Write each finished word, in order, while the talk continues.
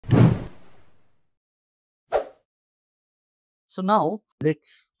So now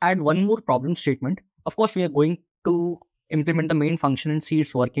let's add one more problem statement. Of course, we are going to implement the main function and see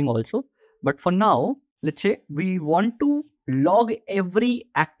it's working also. But for now, let's say we want to log every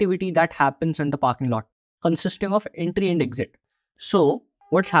activity that happens in the parking lot consisting of entry and exit. So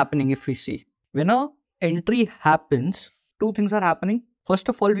what's happening if we see? When a entry happens, two things are happening. First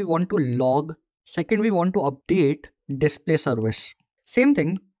of all, we want to log. Second, we want to update display service. Same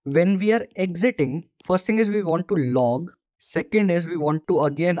thing, when we are exiting, first thing is we want to log. Second is we want to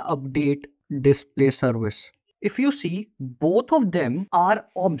again update display service. If you see, both of them are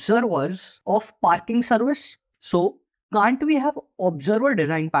observers of parking service. So can't we have observer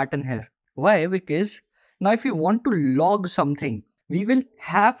design pattern here? Why? Because now if you want to log something, we will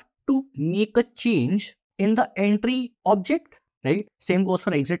have to make a change in the entry object, right? Same goes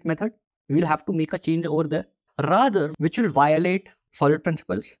for exit method. We will have to make a change over there, rather which will violate solid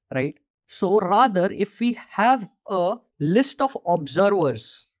principles, right? So rather, if we have a list of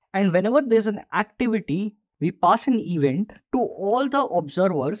observers and whenever there's an activity, we pass an event to all the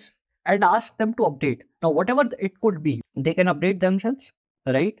observers and ask them to update. Now, whatever it could be, they can update themselves,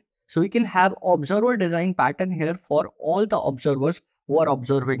 right? So we can have observer design pattern here for all the observers who are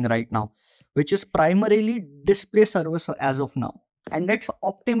observing right now, which is primarily display service as of now. And let's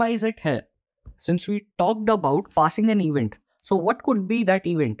optimize it here. Since we talked about passing an event, so what could be that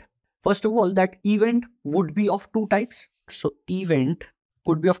event? First of all, that event would be of two types. So event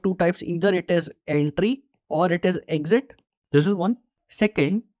could be of two types. Either it is entry or it is exit. This is one.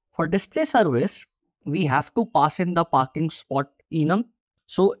 Second, for display service, we have to pass in the parking spot enum.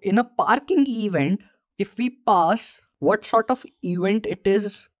 So in a parking event, if we pass what sort of event it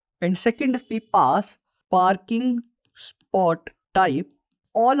is, and second, if we pass parking spot type,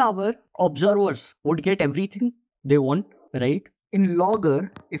 all our observers would get everything they want, right? In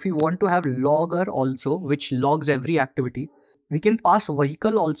logger, if you want to have logger also, which logs every activity, we can pass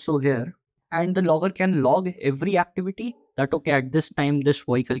vehicle also here, and the logger can log every activity that, okay, at this time this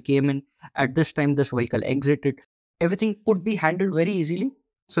vehicle came in, at this time this vehicle exited. Everything could be handled very easily.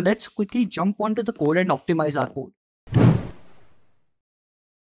 So let's quickly jump onto the code and optimize our code.